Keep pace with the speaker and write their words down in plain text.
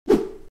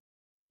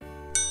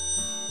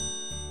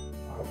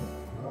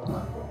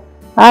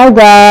Hi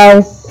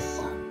guys,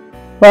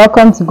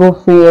 welcome to Go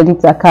Free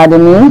Edit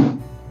Academy.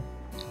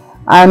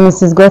 I'm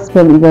Mrs.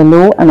 Gospel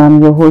Igalo and I'm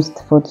your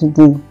host for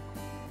today.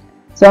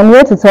 So I'm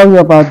here to tell you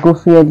about Go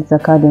Free Edit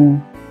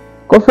Academy.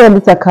 Go Free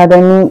Edit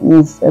Academy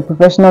is a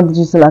professional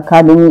digital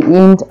academy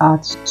aimed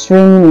at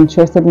training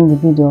interested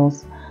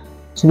individuals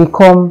to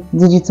become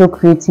digital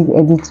creative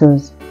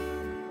editors.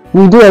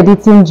 We do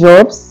editing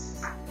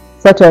jobs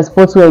such as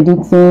photo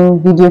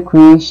editing, video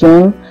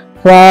creation,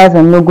 flyers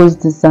and logos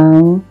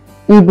design,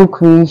 ebook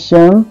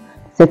creation,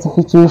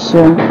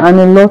 certification, and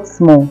a lot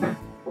more.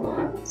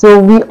 So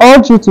we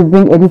urge you to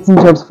bring editing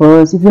jobs for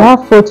us. If you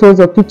have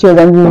photos or pictures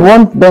and you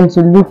want them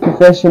to look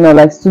professional,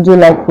 like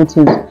studio-like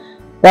photos,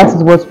 that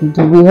is what we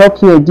do. We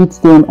help you edit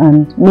them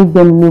and make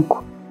them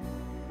look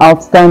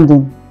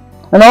outstanding.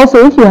 And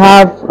also, if you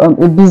have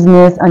a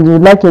business and you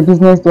would like your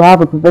business to have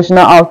a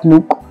professional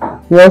outlook,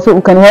 we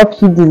can help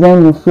you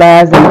design your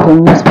flyers that you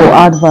can use for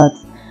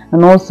adverts,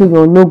 and also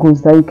your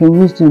logos that you can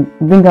use to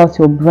bring out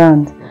your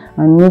brand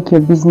and make your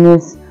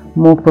business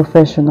more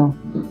professional.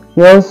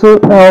 We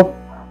also help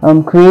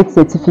create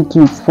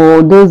certificates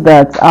for those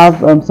that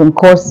have some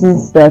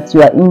courses that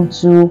you are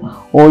into,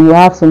 or you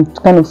have some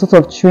kind of sort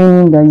of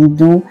training that you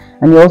do,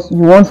 and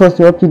you want us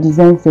to help you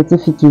design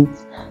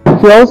certificates.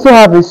 If you also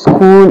have a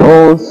school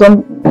or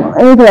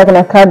anything like an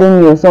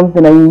academy or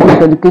something that you use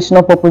for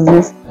educational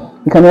purposes,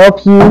 we can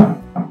help you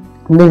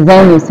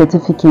design your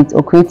certificate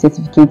or create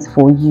certificates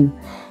for you.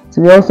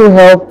 So we also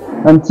help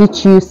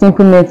teach you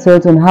simple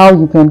methods on how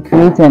you can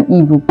create an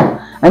ebook.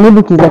 An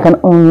ebook is like an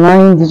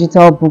online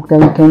digital book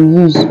that you can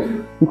use.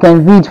 You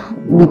can read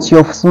with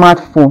your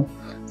smartphone.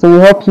 So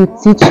we help you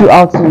teach you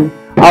how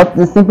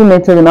the simple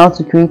method on how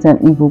to create an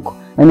ebook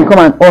and become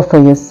an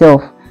author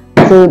yourself.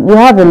 So we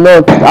have a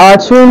lot. Our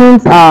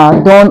trainings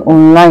are done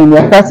online. They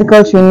are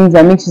practical trainings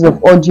that mix use of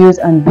audios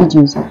and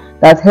videos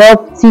that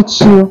help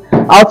teach you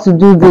how to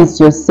do this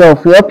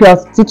yourself. We help you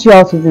teach you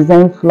how to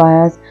design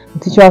flyers.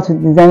 We teach you how to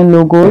design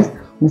logos.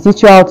 We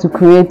teach you how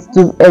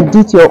to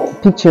edit your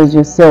pictures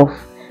yourself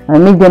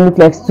and make them look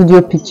like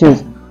studio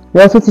pictures.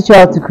 We also teach you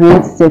how to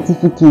create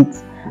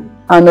certificates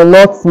and a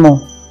lot more.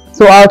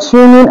 So our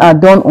training are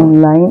done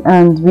online,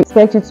 and we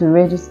expect you to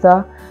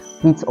register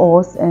with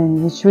us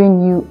and we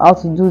train you how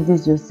to do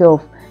this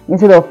yourself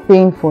instead of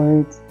paying for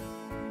it.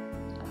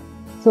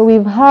 So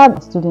we've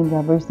had students that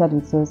have registered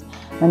with us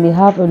and they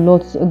have a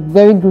lot of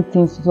very good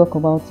things to talk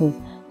about us.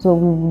 So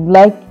we would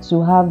like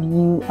to have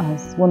you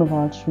as one of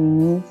our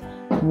trainees.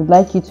 We would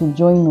like you to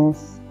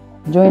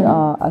join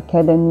our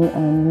academy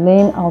and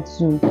learn how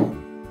to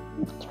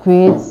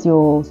create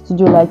your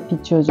studio-like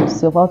pictures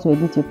yourself, how to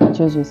edit your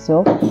pictures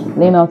yourself,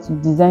 learn how to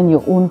design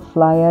your own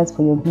flyers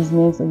for your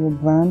business or your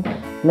brand,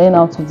 learn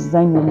how to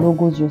design your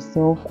logos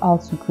yourself, how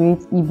to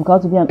create ebook, how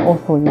to be an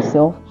author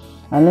yourself,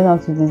 and learn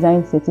how to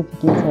design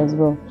certificates as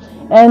well.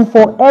 And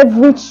for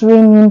every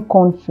training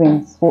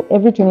conference,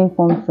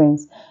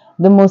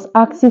 the most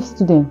active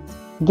student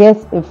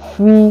gets a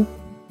free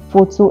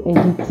photo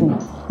editing.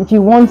 If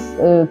you want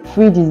a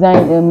free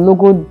design,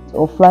 logo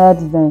or flyer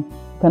design,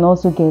 you can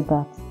also get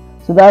that.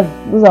 So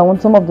those are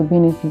some of the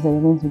benefits that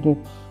you're going to get.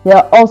 There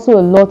are also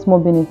a lot more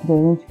benefits that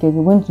you're going to get.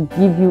 We're going to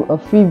give you a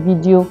free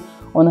video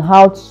on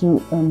how to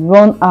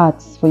run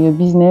ads for your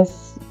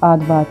business,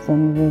 adverts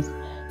and the rest.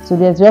 So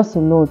there's just a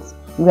lot.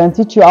 We can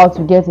teach you how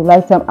to get a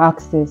lifetime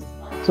access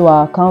to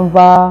our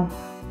Canva,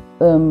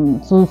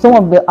 to some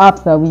of the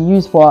apps that we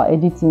use for our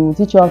editing. We'll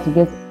teach you how to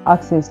get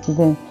access to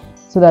them,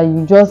 so that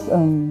you just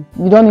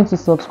you don't need to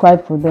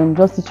subscribe for them.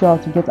 Just teach you how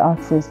to get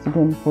access to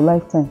them for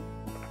lifetime.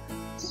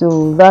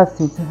 So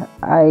that's it.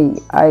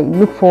 I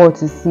look forward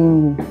to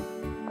seeing you.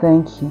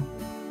 Thank you.